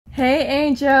Hey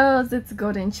angels, it's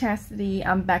Golden Chastity.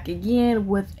 I'm back again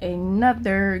with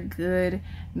another good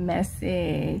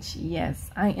message.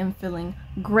 Yes, I am feeling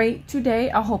great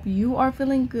today. I hope you are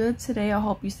feeling good today. I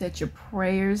hope you said your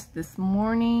prayers this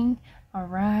morning. All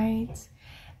right,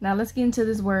 now let's get into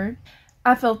this word.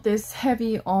 I felt this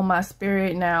heavy on my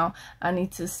spirit. Now I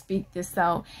need to speak this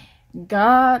out.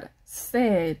 God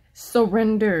said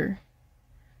surrender.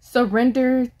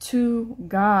 Surrender to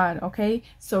God, okay?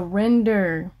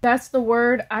 Surrender. That's the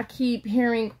word I keep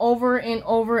hearing over and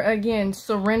over again.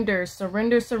 Surrender,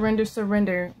 surrender, surrender,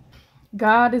 surrender.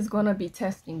 God is going to be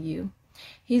testing you.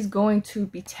 He's going to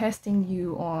be testing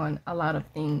you on a lot of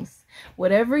things.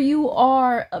 Whatever you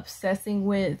are obsessing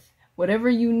with, whatever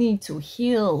you need to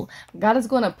heal, God is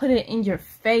going to put it in your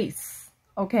face,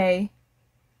 okay?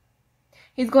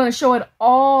 He's going to show it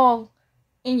all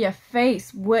in your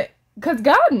face. Because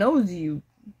God knows you.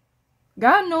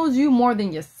 God knows you more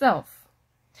than yourself.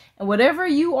 And whatever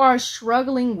you are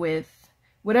struggling with,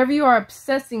 whatever you are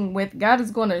obsessing with, God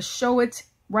is going to show it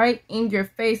right in your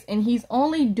face. And he's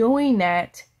only doing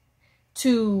that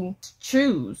to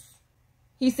choose.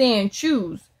 He's saying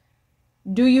choose.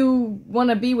 Do you want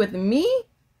to be with me?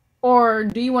 Or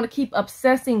do you want to keep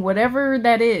obsessing whatever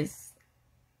that is?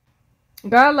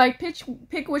 God, like,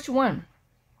 pick which one.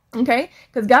 Okay,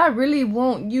 because God really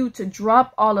wants you to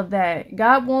drop all of that.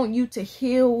 God wants you to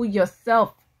heal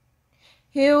yourself.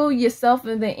 Heal yourself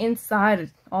in the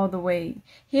inside all the way.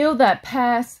 Heal that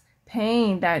past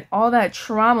pain, all that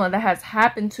trauma that has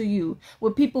happened to you.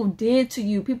 What people did to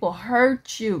you. People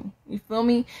hurt you. You feel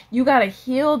me? You got to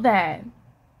heal that.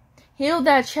 Heal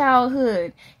that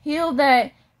childhood. Heal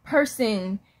that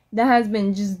person that has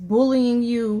been just bullying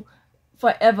you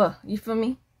forever. You feel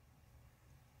me?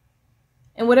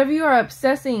 And whatever you are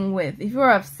obsessing with, if you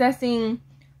are obsessing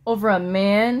over a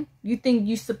man, you think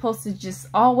you're supposed to just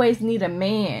always need a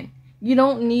man. You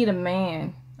don't need a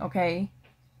man, okay?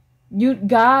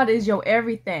 God is your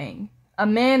everything. A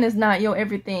man is not your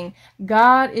everything.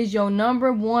 God is your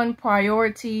number one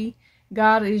priority.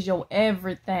 God is your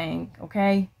everything,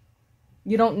 okay?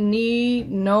 You don't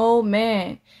need no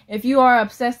man. If you are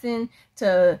obsessing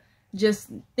to just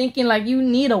thinking like you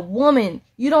need a woman,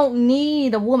 you don't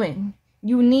need a woman.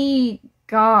 You need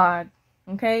God,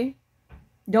 okay?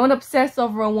 Don't obsess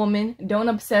over a woman. Don't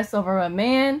obsess over a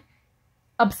man.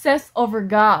 Obsess over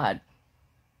God.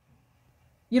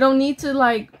 You don't need to,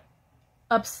 like,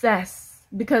 obsess.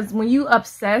 Because when you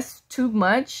obsess too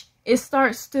much, it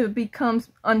starts to become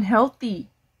unhealthy.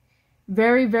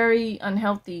 Very, very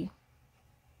unhealthy.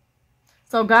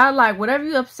 So God, like, whatever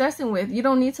you're obsessing with, you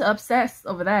don't need to obsess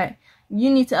over that. You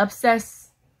need to obsess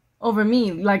over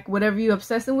me. Like, whatever you're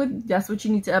obsessing with, that's what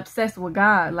you need to obsess with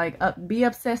God. Like, be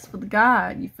obsessed with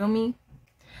God. You feel me?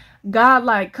 God,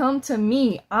 like, come to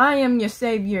me. I am your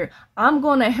savior. I'm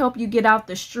going to help you get out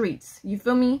the streets. You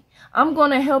feel me? I'm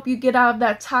going to help you get out of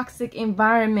that toxic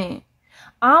environment.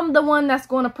 I'm the one that's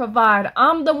going to provide.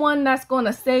 I'm the one that's going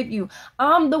to save you.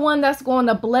 I'm the one that's going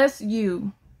to bless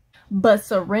you. But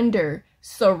surrender.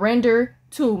 Surrender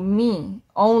to me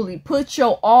only. Put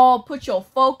your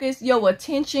focus, your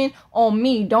attention on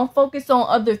me. Don't focus on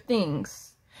other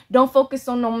things. Don't focus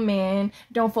on no man.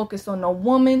 Don't focus on no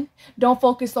woman. Don't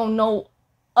focus on no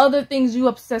other things you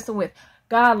obsessing with.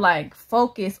 God, like,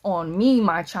 focus on me,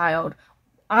 my child.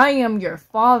 I am your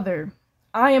father.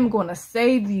 I am going to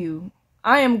save you.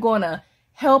 I am going to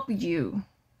help you.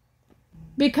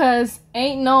 Because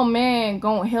ain't no man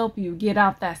going to help you get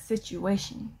out that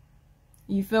situation.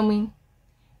 You feel me?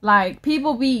 Like,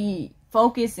 people be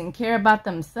focused and care about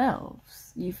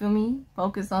themselves. You feel me?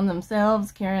 Focus on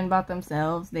themselves, caring about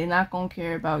themselves. They're not going to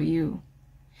care about you.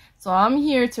 So I'm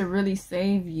here to really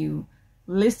save you.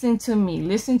 Listen to me.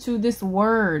 Listen to this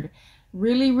word.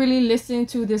 Really, really listen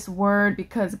to this word,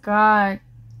 because God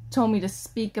told me to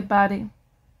speak about it.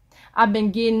 I've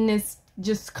been getting this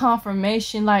just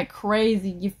confirmation like crazy.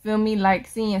 You feel me? Like,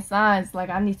 seeing signs. Like,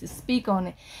 I need to speak on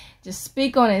it. Just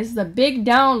speak on it. It's a big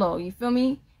download. You feel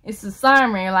me? It's a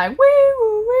siren, like, wee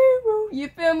woo, wee woo. You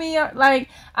feel me? Like,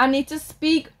 I need to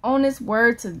speak on this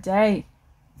word today.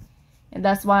 And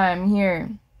that's why I'm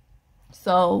here.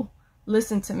 So,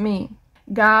 listen to me.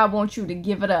 God wants you to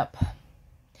give it up.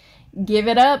 Give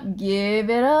it up. Give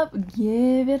it up.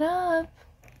 Give it up.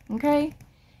 Okay?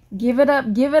 Give it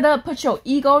up. Give it up. Put your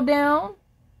ego down.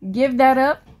 Give that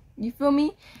up. You feel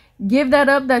me? Give that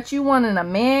up that you wanting a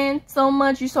man so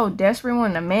much. You so desperate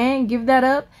wanting a man. Give that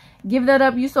up. Give that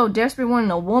up. You so desperate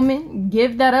wanting a woman.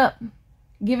 Give that up.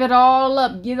 Give it all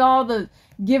up. Give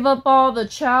up all the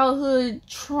childhood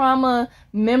trauma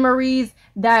memories,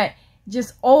 that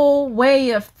just old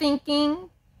way of thinking.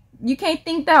 You can't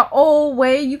think that old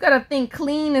way. You got to think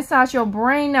clean inside your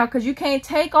brain now, because you can't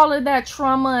take all of that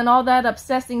trauma and all that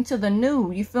obsessing to the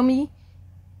new. You feel me?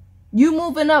 You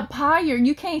moving up higher.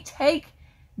 You can't take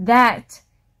that,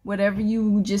 whatever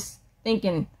you just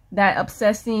thinking, that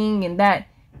obsessing and that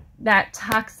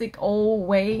toxic old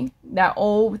way, that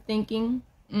old thinking.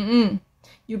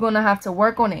 You're going to have to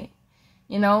work on it.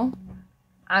 You know,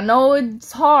 I know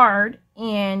it's hard,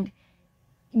 and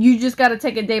you just got to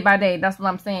take it day by day. That's what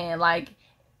I'm saying. Like,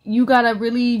 you got to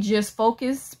really just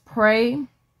focus, pray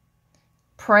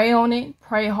on it,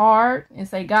 pray hard, and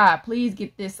say, God, please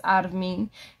get this out of me.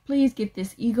 Please get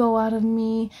this ego out of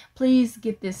me. Please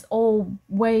get this old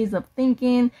ways of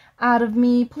thinking out of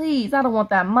me. Please, I don't want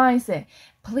that mindset.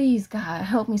 Please, God,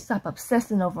 help me stop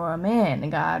obsessing over a man.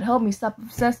 And God, help me stop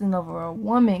obsessing over a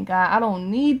woman. God, I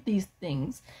don't need these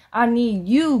things. I need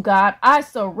you, God. I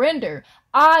surrender.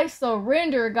 I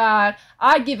surrender, God.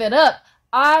 I give it up.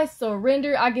 I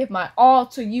surrender. I give my all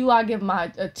to you. I give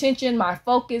my attention, my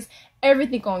focus,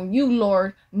 everything on you,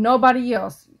 Lord. Nobody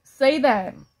else. Say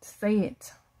that. Say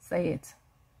it. Say it.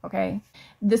 Okay?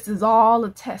 This is all a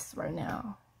test right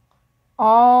now.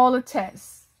 All a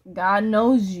test. God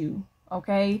knows you.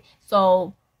 Okay?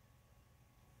 So,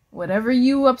 whatever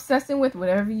you obsessing with,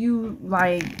 whatever you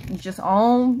like just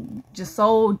own, just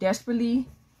so desperately,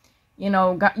 you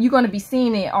know, God, you're going to be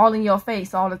seeing it all in your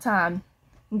face all the time.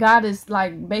 God is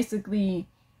like basically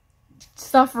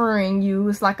suffering you.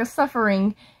 It's like a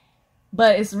suffering,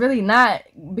 but it's really not,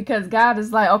 because God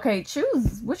is like, okay,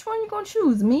 choose. Which one you going to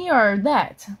choose? Me or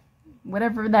that?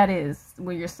 Whatever that is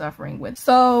what you're suffering with.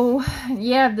 So,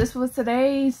 yeah, this was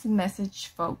today's message,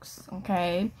 folks.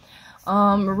 Okay.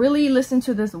 Really listen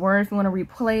to this word. If you want to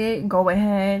replay it, go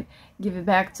ahead. Give it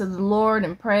back to the Lord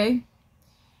and pray.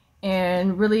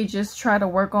 And really just try to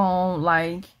work on,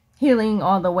 like, healing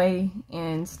all the way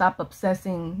and stop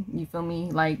obsessing. You feel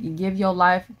me? Like, you give your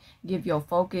life, give your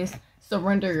focus,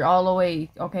 surrender all the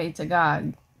way, okay, to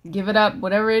God. Give it up.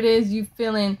 Whatever it is you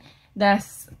feeling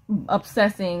that's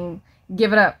obsessing,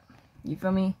 give it up. You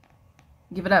feel me?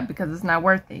 Give it up, because it's not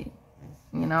worth it.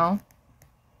 You know?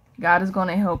 God is going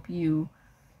to help you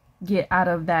get out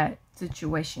of that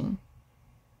situation.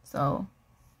 So,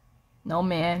 no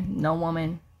man, no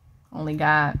woman, only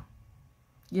God.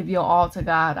 Give your all to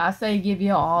God. I say give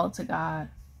your all to God,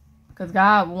 because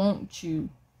God wants you.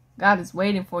 God is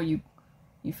waiting for you.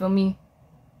 You feel me?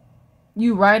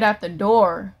 You right at the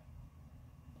door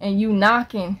and you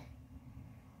knocking.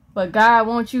 But God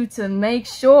wants you to make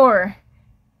sure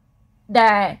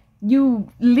that you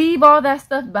leave all that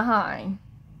stuff behind.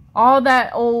 All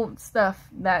that old stuff,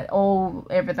 that old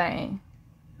everything.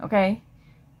 Okay?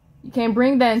 You can't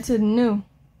bring that into the new.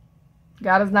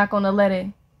 God is not going to let it.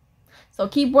 So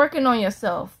keep working on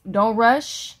yourself. Don't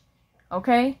rush.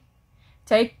 Okay?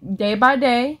 Take day by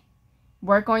day.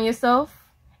 Work on yourself.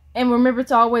 And remember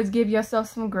to always give yourself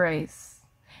some grace.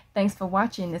 Thanks for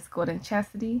watching. It's Golden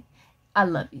Chastity. I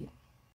love you.